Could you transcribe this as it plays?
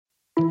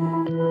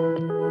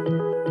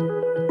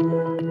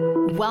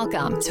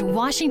Welcome to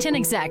Washington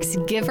Exec's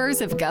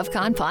Givers of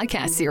GovCon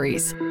podcast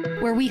series,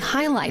 where we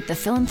highlight the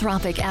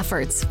philanthropic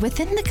efforts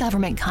within the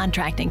government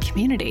contracting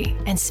community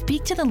and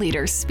speak to the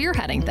leaders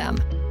spearheading them.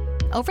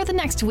 Over the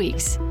next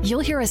weeks, you'll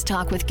hear us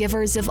talk with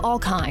givers of all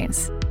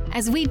kinds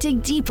as we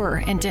dig deeper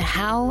into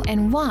how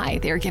and why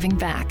they're giving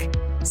back.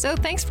 So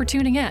thanks for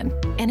tuning in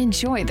and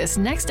enjoy this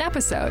next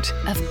episode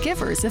of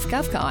Givers of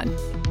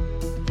GovCon.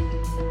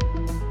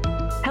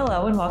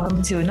 Hello and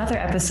welcome to another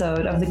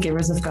episode of the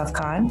Givers of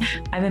GovCon.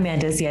 I'm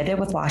Amanda Zieda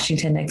with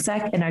Washington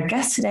Exec, and our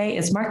guest today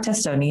is Mark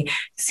Testoni,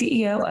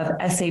 CEO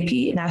of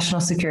SAP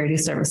National Security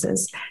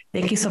Services.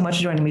 Thank you so much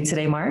for joining me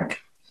today, Mark.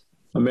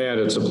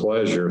 Amanda, it's a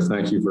pleasure.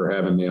 Thank you for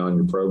having me on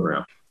your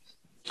program.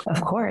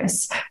 Of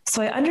course.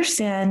 So I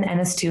understand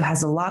NS2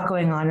 has a lot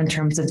going on in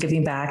terms of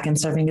giving back and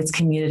serving its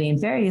community in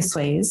various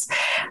ways.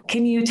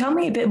 Can you tell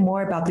me a bit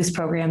more about these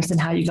programs and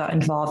how you got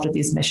involved with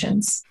these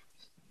missions?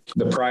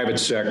 The private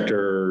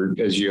sector,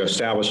 as you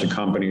establish a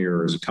company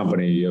or as a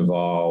company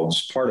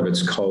evolves, part of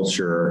its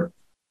culture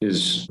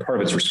is part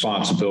of its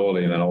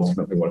responsibility. And then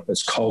ultimately what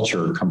its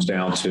culture comes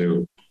down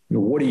to,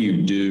 what do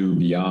you do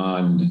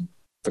beyond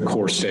the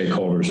core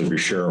stakeholders of your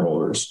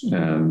shareholders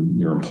and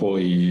your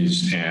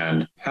employees?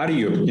 And how do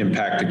you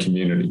impact the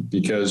community?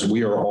 Because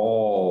we are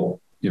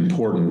all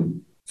important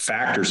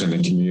factors in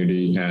the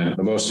community, and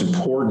the most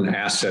important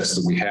assets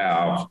that we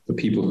have, the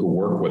people who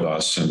work with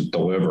us and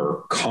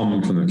deliver,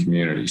 come from the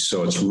community.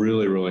 So it's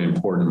really, really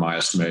important in my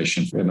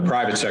estimation, in the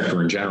private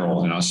sector in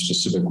general, and us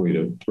specifically,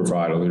 to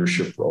provide a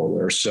leadership role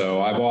there.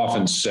 So I've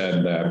often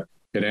said that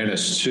at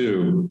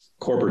NS2,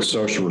 corporate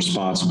social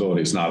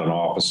responsibility is not an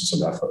office,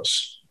 it's an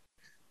ethos.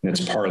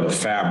 It's part of the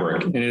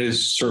fabric, and it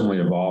has certainly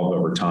evolved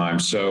over time.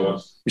 So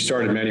we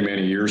started many,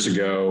 many years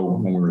ago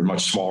when we were a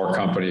much smaller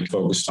company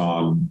focused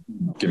on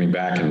giving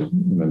back in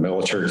the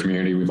military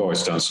community. We've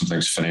always done some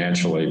things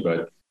financially,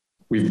 but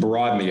we've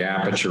broadened the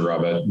aperture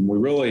of it. And we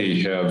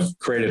really have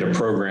created a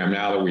program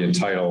now that we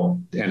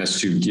entitle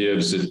NS2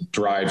 Gives that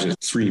drives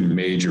at three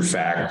major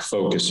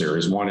focus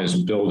areas. One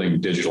is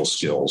building digital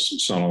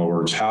skills. So in other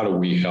words, how do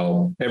we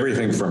help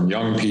everything from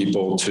young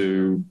people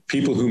to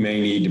people who may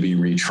need to be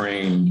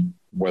retrained,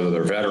 whether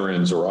they're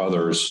veterans or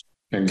others,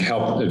 and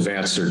help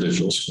advance their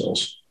digital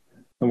skills.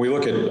 And we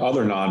look at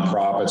other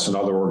nonprofits and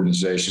other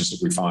organizations that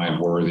we find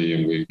worthy,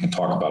 and we can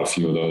talk about a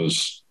few of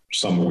those.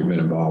 Some that we've been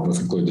involved with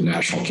include the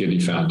National Kidney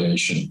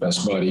Foundation,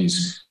 Best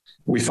Buddies.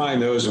 We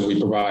find those and we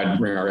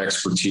bring our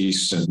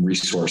expertise and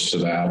resource to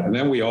that. And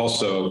then we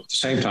also, at the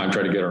same time,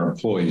 try to get our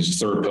employees.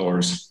 The third pillar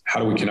is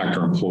how do we connect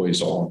our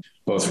employees all,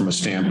 both from a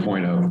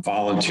standpoint of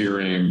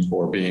volunteering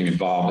or being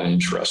involved and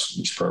interested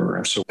in these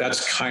programs. So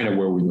that's kind of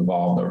where we've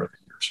evolved over the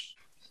years.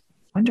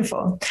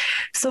 Wonderful.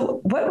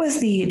 So what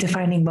was the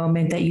defining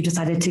moment that you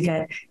decided to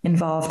get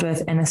involved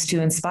with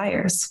NS2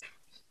 Inspires?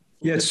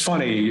 Yeah, it's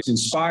funny.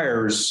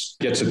 Inspires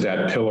gets at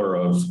that pillar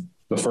of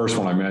the first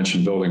one I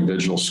mentioned, building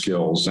digital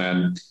skills.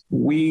 And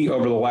we,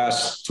 over the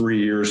last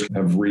 3 years,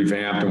 have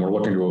revamped and we're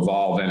looking to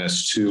evolve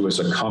NS2 as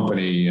a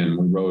company. And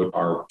we wrote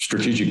our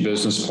strategic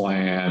business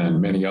plan and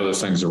many other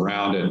things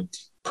around it.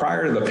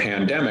 Prior to the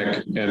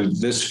pandemic, and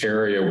this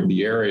area,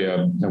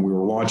 and we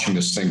were launching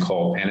this thing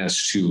called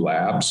NS2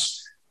 Labs,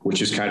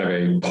 which is kind of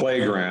a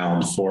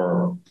playground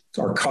for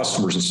our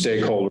customers and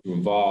stakeholders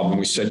involved. And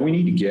we said, we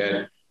need to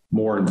get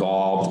more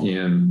involved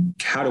in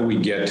how do we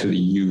get to the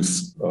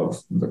youth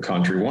of the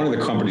country. One of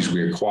the companies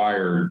we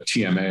acquired,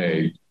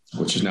 TMA,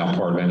 which is now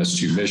part of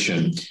NS2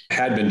 Mission,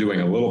 had been doing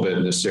a little bit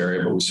in this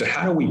area, but we said,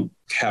 how do we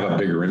have a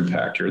bigger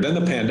impact here? Then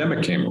the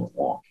pandemic came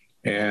along,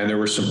 and there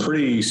were some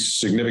pretty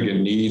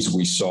significant needs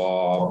we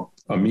saw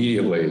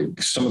immediately.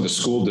 Some of the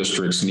school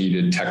districts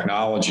needed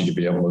technology to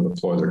be able to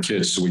deploy their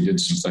kids, so we did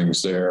some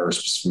things there,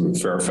 specifically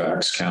with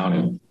Fairfax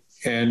County.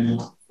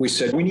 And we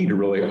said, we need to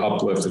really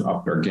uplift and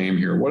up our game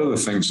here. What are the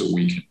things that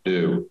we can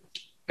do?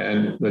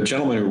 And the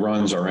gentleman who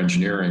runs our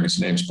engineering,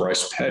 his name's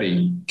Bryce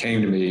Petty,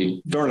 came to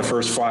me during the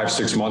first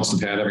 5-6 months of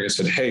the pandemic and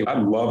said, hey,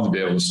 I'd love to be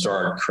able to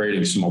start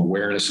creating some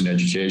awareness and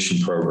education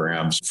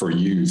programs for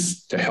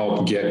youth to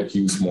help get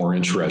youth more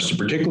interested,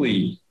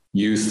 particularly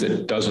youth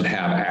that doesn't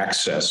have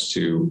access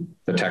to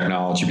the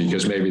technology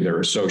because maybe they're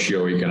a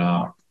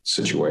socioeconomic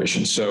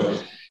situation. So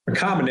a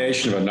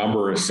combination of a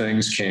number of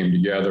things came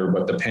together,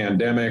 but the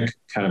pandemic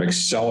kind of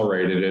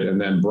accelerated it.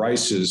 And then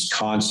Bryce's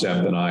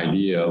concept and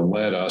idea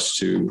led us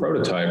to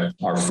prototype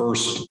our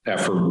first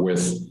effort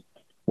with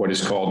what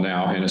is called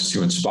now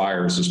NS2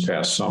 Inspires this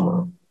past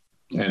summer.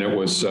 And it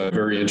was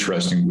very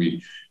interesting.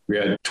 We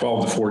had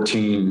 12 to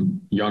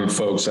 14 young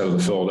folks out of the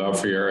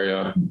Philadelphia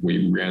area.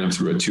 We ran them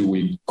through a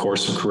 2-week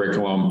course of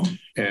curriculum,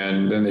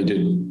 and then they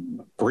did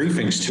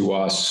briefings to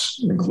us,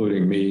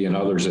 including me and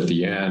others at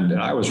the end.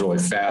 And I was really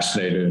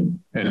fascinated,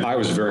 and I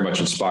was very much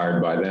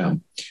inspired by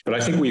them. But I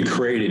think we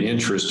created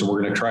interest, and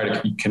we're going to try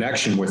to keep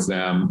connection with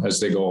them as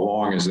they go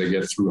along, as they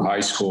get through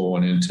high school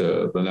and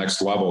into the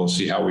next level, and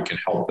see how we can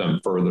help them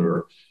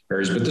further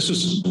areas. But this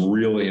is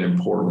really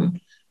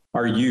important.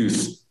 Our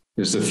youth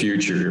is the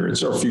future here.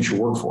 It's our future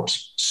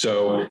workforce.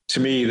 So to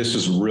me, this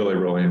is really,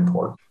 really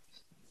important.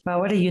 Wow,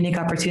 what a unique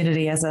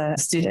opportunity as a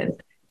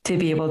student to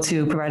be able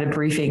to provide a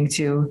briefing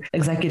to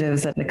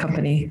executives at a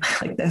company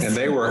like this. And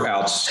they were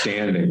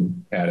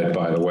outstanding at it,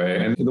 by the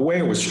way. And the way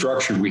it was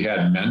structured, we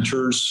had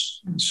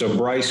mentors. So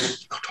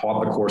Bryce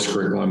taught the course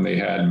curriculum. They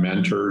had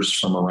mentors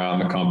from around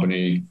the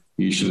company,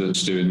 each of the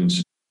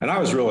students. And I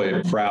was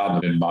really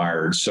proud and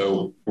admired.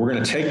 So we're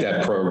going to take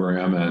that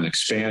program and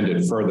expand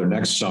it further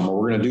next summer.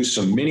 We're going to do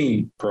some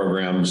mini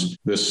programs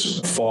this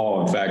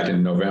fall, in fact,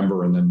 in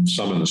November, and then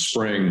some in the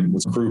spring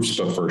with groups,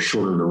 but for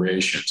shorter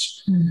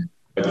durations.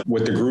 But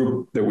with the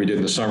group that we did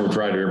in the summer, we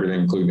tried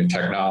everything, including the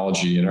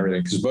technology and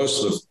everything, because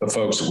most of the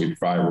folks that we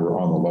provide were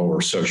on the lower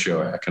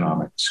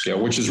socioeconomic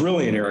scale, which is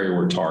really an area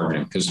we're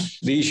targeting, because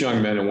these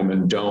young men and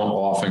women don't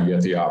often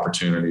get the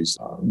opportunities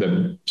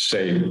that,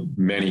 say,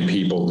 many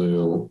people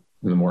do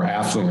in the more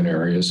affluent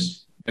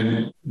areas.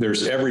 And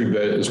there's every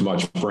bit as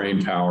much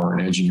brain power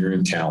and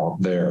engineering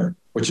talent there,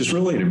 which is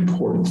really an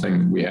important thing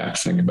that we have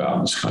to think about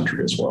in this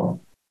country as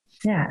well.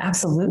 Yeah,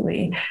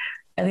 absolutely.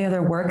 Any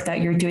other work that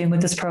you're doing with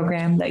this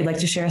program that you'd like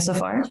to share so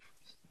far?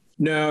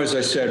 No, as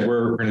I said,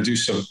 we're going to do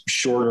some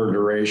shorter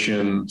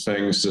duration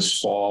things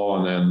this fall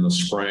and then the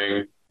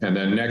spring. And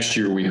then next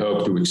year, we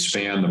hope to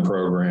expand the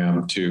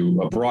program to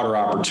a broader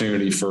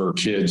opportunity for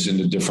kids in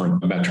the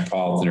different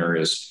metropolitan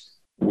areas.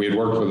 We had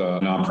worked with a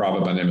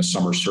nonprofit by the name of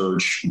Summer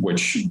Search,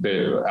 which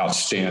they're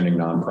outstanding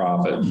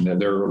nonprofit, and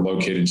they're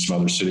located in some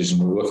other cities,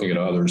 and we're looking at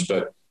others.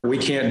 But we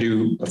can't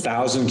do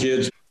 1,000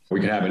 kids.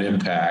 We can have an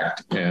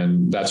impact,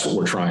 and that's what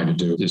we're trying to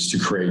do, is to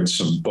create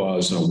some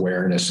buzz and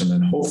awareness, and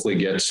then hopefully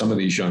get some of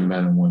these young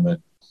men and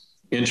women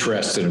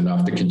interested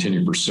enough to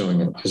continue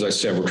pursuing it. As I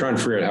said, we're trying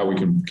to figure out how we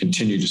can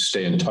continue to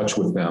stay in touch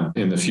with them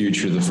in the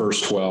future, the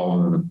first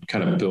 12, and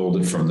kind of build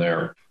it from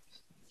there.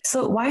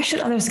 So why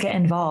should others get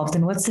involved,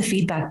 and what's the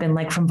feedback been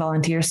like from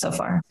volunteers so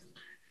far?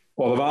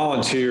 Well, the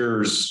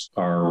volunteers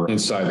are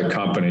inside the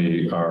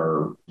company,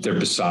 they're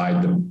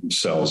beside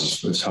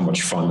themselves with how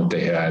much fun that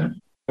they had.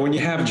 When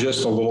you have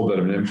just a little bit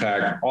of an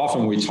impact,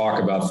 often we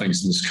talk about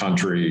things in this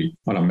country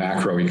on a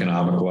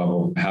macroeconomic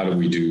level. How do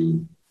we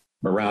do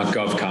around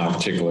GovCon,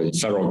 particularly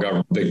federal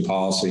government, big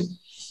policy?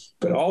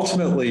 But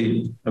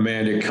ultimately,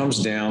 Amanda, it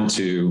comes down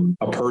to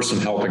a person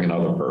helping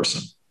another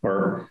person,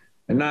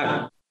 and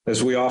not,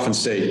 as we often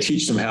say,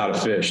 teach them how to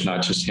fish,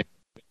 not just him,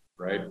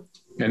 right?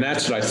 And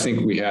that's what I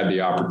think we had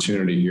the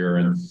opportunity here.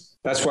 And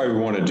that's why we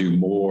want to do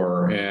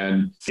more.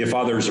 And if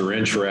others are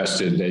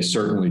interested, they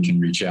certainly can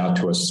reach out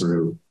to us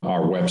through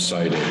our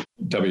website at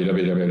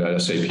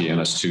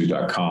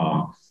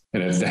www.sapns2.com.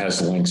 And it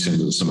has links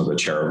into some of the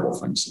charitable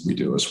things that we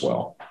do as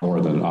well,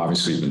 more than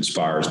obviously it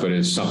inspires. But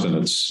it's something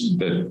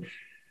that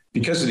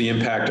because of the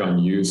impact on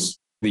youth,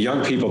 the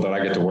young people that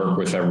I get to work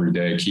with every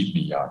day keep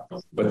me young,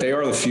 but they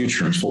are the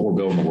future. It's what we're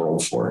building the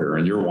world for here.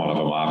 And you're one of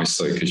them,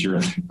 obviously, because you're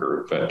in the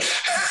group.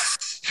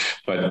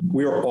 But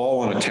we are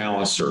all on a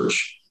talent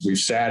search. We've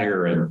sat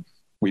here and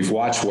we've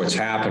watched what's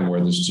happened, where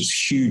there's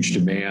just huge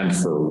demand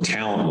for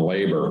talent and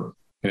labor,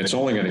 and it's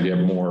only going to get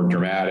more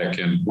dramatic.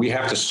 And we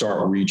have to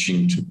start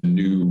reaching to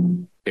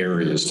new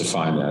areas to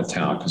find that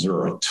talent, because there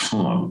are a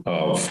ton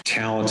of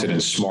talented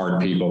and smart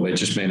people. They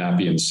just may not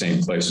be in the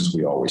same places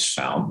we always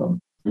found them.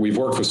 We've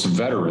worked with some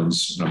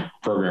veterans in a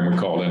program we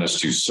called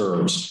NS2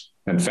 Serves,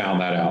 and found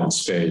that out in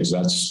spades.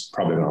 That's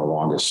probably been our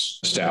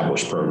longest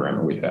established program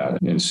that we've had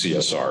in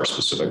CSR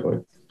specifically.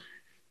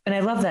 And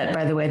I love that,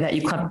 by the way, that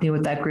you clumped me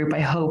with that group.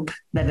 I hope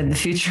that in the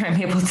future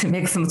I'm able to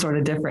make some sort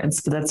of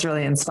difference, but that's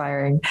really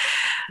inspiring.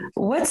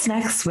 What's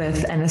next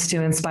with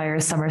NS2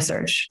 Inspires Summer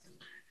Search?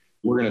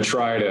 We're going to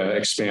try to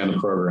expand the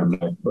program.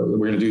 We're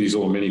going to do these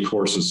little mini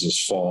courses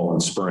this fall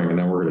and spring, and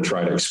then we're going to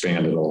try to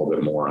expand it a little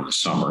bit more in the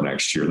summer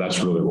next year. That's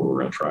really what we're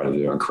going to try to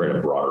do, and create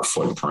a broader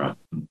footprint.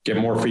 Get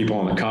more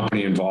people in the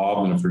company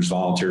involved, and if there's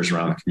volunteers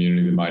around the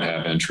community that might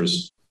have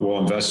interest, we'll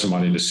invest some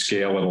money to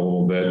scale it a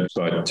little bit.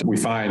 But we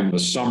find the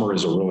summer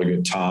is a really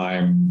good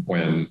time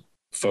when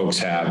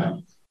folks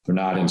they're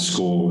not in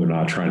school, they're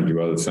not trying to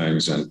do other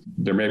things. And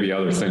there may be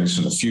other things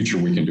in the future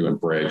we can do in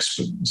breaks.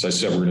 But as I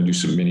said, we're going to do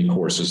some mini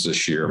courses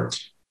this year,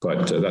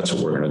 but that's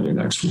what we're going to do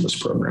next with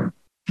this program.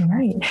 All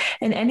right.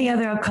 And any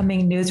other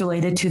upcoming news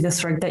related to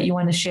this work that you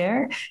want to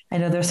share? I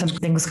know there's some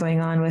things going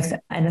on with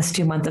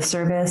NS2 Month of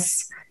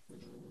Service.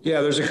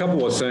 Yeah, there's a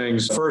couple of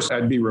things. First,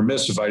 I'd be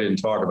remiss if I didn't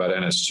talk about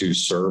NS2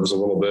 Serves a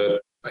little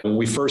bit. When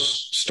we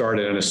first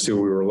started NS2,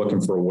 we were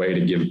looking for a way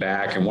to give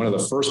back. And one of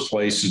the first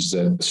places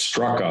that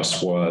struck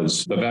us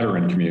was the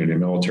veteran community,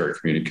 military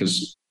community,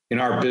 because in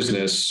our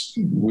business,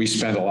 we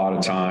spend a lot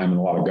of time, and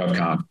a lot of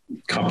GovCon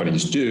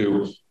companies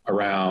do,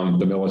 around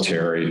the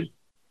military.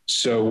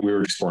 So we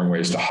were exploring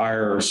ways to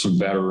hire some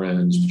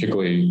veterans,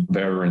 particularly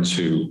veterans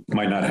who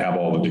might not have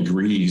all the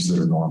degrees that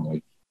are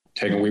normally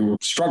taken. We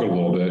struggled a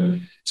little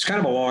bit. It's kind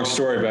of a long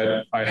story,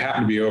 but I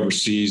happened to be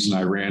overseas, and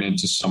I ran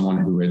into someone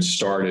who had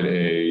started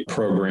a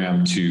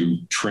program to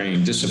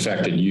train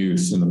disaffected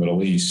youth in the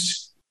Middle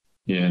East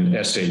in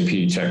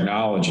SAP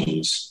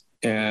technologies.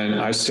 And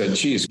I said,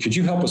 geez, could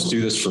you help us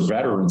do this for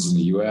veterans in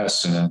the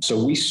U.S.? And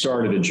so we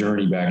started a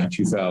journey back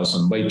in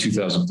late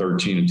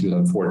 2013 and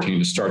 2014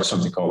 to start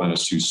something called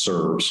NS2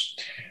 Serves.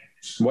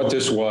 What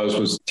this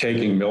was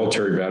taking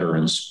military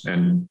veterans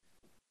and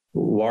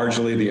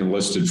largely the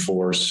enlisted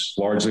force,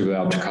 largely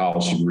without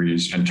college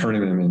degrees, and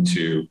turning them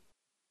into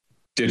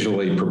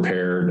digitally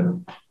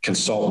prepared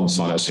consultants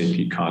on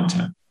SAP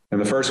content. And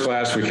the first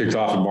class we kicked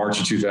off in March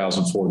of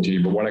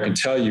 2014. But what I can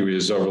tell you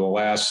is over the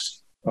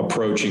last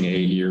approaching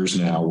 8 years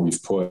now,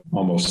 we've put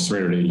almost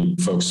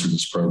 380 folks through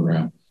this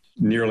program.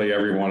 Nearly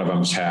every one of them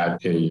has had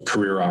a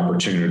career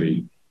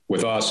opportunity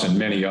with us and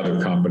many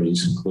other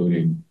companies,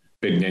 including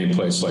big name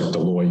places like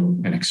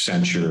Deloitte and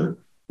Accenture,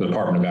 the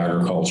Department of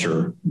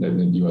Agriculture, the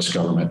U.S.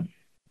 government.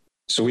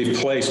 So we've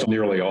placed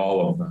nearly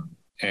all of them.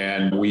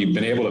 And we've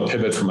been able to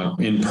pivot from an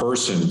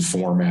in-person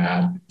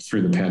format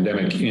through the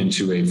pandemic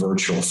into a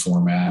virtual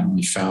format. And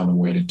we found a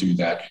way to do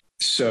that.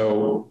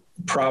 So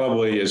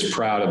probably as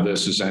proud of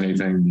this as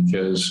anything,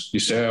 because you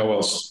say, oh, well,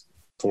 it's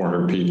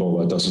 400 people.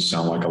 That doesn't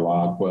sound like a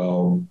lot.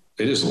 Well,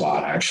 it is a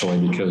lot,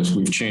 actually, because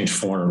we've changed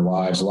 400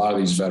 lives. A lot of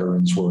these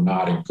veterans were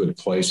not in good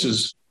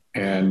places.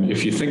 And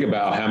if you think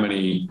about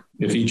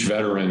if each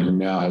veteran who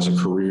now has a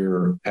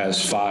career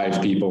has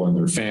 5 people in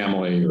their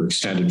family or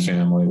extended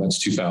family, that's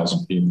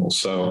 2,000 people.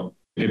 So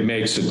it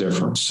makes a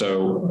difference.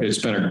 So it's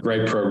been a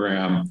great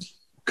program.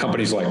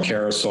 Companies like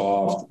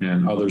Carasoft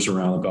and others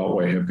around the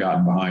Beltway have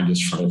gotten behind us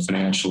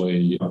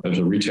financially. There's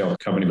a retail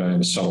company by the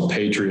name of Subtle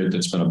Patriot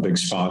that's been a big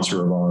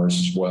sponsor of ours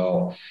as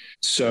well.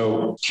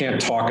 So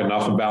can't talk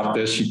enough about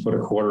this. You put a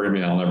quarter in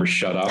me, I'll never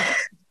shut up.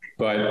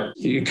 But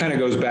it kind of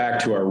goes back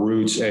to our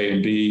roots, A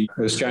and B.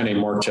 This guy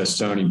named Mark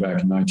Testoni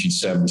back in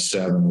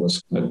 1977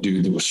 was a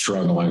dude that was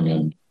struggling,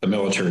 and the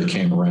military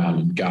came around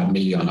and got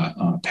me on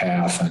a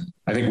path. And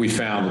I think we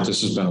found that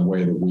this has been a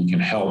way that we can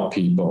help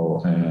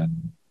people. And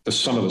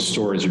some of the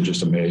stories are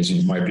just amazing.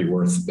 It might be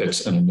worth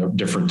it in a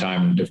different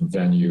time and a different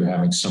venue,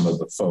 having some of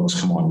the folks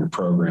come on your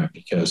program,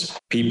 because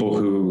people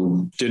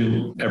who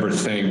didn't ever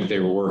think they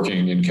were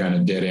working in kind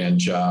of dead end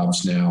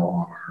jobs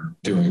now are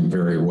doing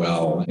very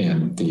well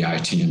in the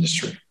IT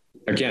industry.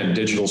 Again,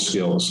 digital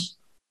skills,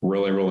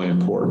 really, really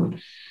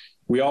important.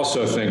 We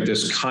also think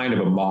this kind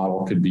of a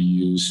model could be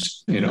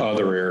used in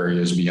other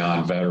areas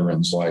beyond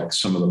veterans, like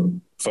some of the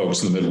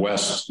folks in the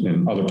Midwest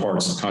and other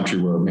parts of the country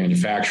where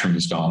manufacturing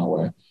has gone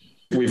away.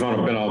 We've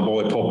been on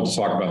Bully Pulpit to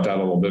talk about that a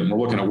little bit, and we're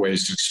looking at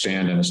ways to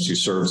expand NS2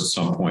 Serves at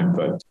some point.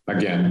 But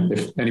again,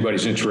 if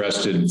anybody's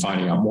interested in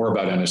finding out more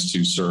about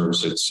NS2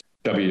 Serves, it's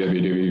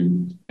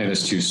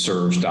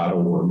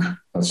www.ns2serves.org.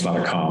 That's not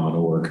a common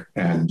org.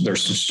 And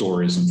there's some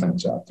stories and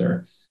things out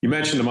there. You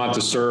mentioned the month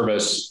of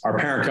service, our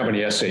parent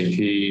company, SAP,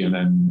 and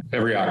then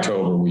every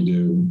October we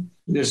do.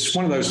 It's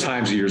one of those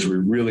times of years we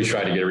really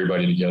try to get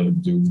everybody together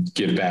to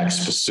give back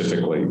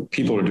specifically.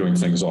 People are doing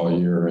things all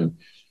year, and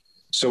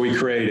so we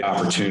create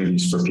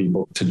opportunities for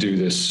people to do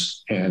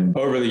this. And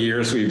over the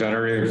years, we've done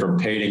everything from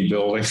painting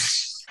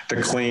buildings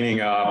to cleaning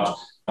up,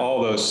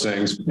 all those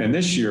things. And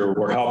this year,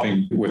 we're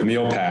helping with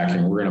meal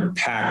packing. We're going to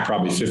pack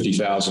probably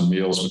 50,000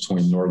 meals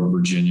between Northern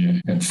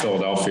Virginia and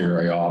Philadelphia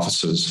area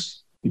offices.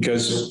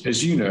 Because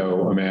as you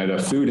know, Amanda,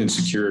 food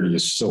insecurity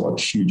is still a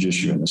huge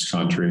issue in this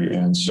country.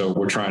 And so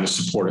we're trying to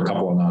support a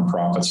couple of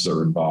nonprofits that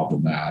are involved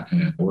in that.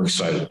 And we're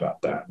excited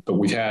about that. But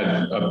we've had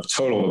a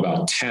total of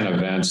about 10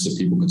 events that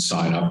people could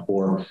sign up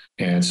for.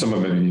 And some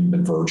of them have even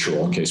been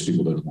virtual in case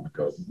people didn't want to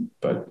go.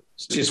 But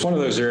it's one of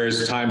those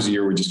areas, times a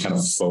year, we just kind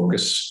of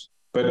focus.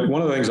 But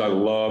one of the things I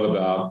love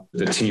about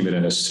the team at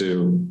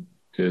NS2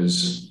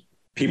 is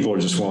people are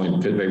just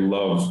they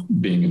love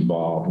being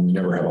involved. And we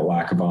never have a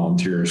lack of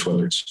volunteers,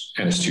 whether it's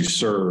NS2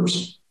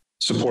 Serves,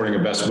 supporting a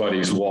Best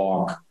Buddies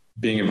walk,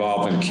 being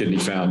involved in a kidney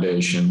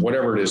foundation,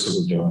 whatever it is that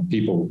we're doing.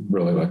 People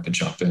really like to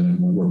jump in, and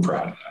we're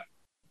proud of that.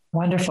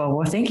 Wonderful.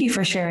 Well, thank you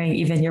for sharing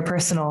even your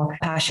personal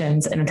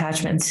passions and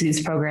attachments to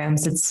these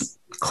programs. It's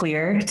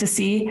clear to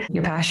see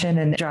your passion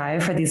and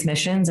drive for these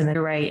missions. And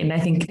you're right. And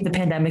I think the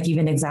pandemic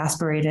even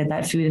exacerbated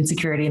that food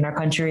insecurity in our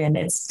country. And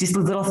it's just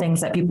the little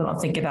things that people don't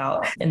think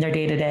about in their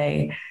day to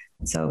day.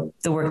 So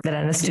the work that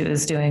NS2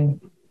 is doing.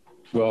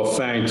 Well,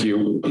 thank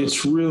you.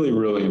 It's really,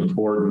 really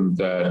important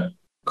that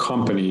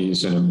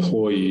companies and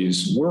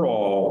employees, we're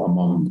all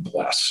among the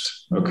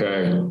blessed.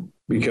 Okay.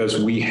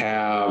 Because we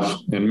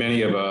have, and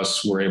many of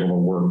us were able to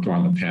work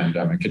during the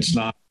pandemic. It's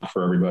not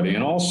for everybody.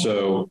 And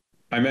also,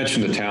 I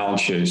mentioned the talent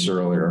chase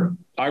earlier.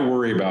 I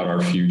worry about our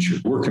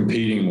future. We're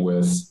competing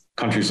with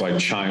countries like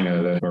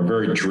China that are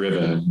very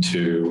driven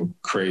to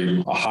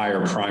create a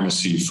higher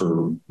primacy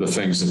for the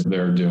things that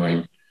they're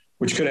doing,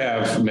 which could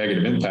have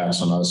negative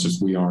impacts on us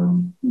if we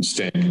aren't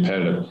staying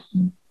competitive.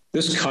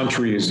 This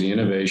country is the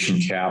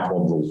innovation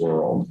capital of the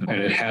world,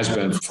 and it has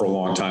been for a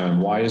long time. And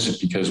why is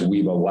it? Because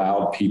we've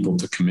allowed people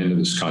to come into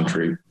this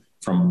country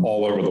from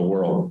all over the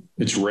world.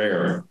 It's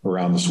rare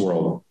around this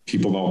world.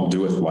 People don't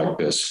do it like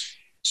this.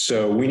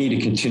 So we need to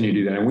continue to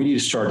do that. And we need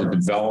to start to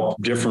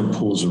develop different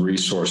pools of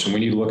resource. And we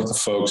need to look at the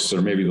folks that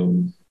are maybe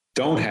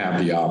don't have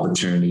the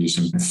opportunities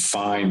and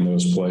find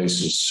those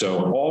places.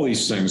 So all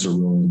these things are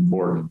really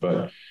important.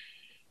 But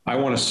I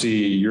want to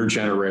see your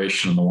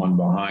generation and the one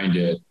behind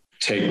it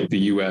take the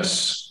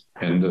U.S.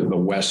 and the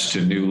West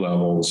to new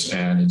levels.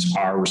 And it's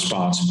our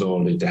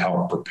responsibility to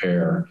help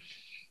prepare.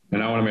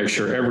 And I want to make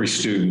sure every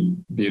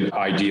student,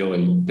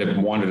 ideally, that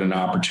wanted an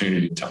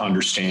opportunity to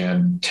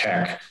understand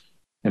tech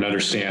and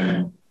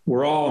understand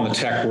we're all in the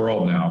tech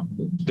world now.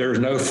 There's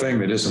no thing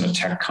that isn't a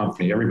tech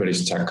company.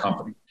 Everybody's a tech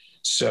company.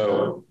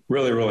 So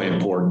really, really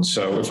important.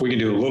 So if we can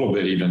do a little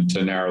bit even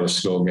to narrow the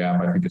skill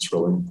gap, I think it's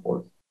really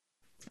important.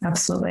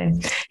 Absolutely.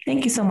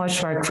 Thank you so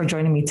much, Mark, for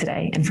joining me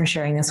today and for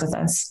sharing this with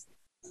us.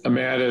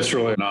 Amanda, it's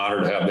really an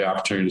honor to have the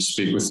opportunity to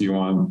speak with you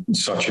on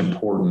such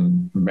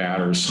important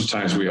matters.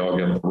 Sometimes we all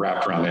get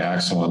wrapped around the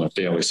axle on the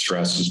daily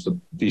stresses, but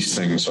these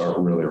things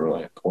are really,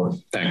 really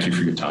important. Thank you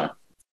for your time.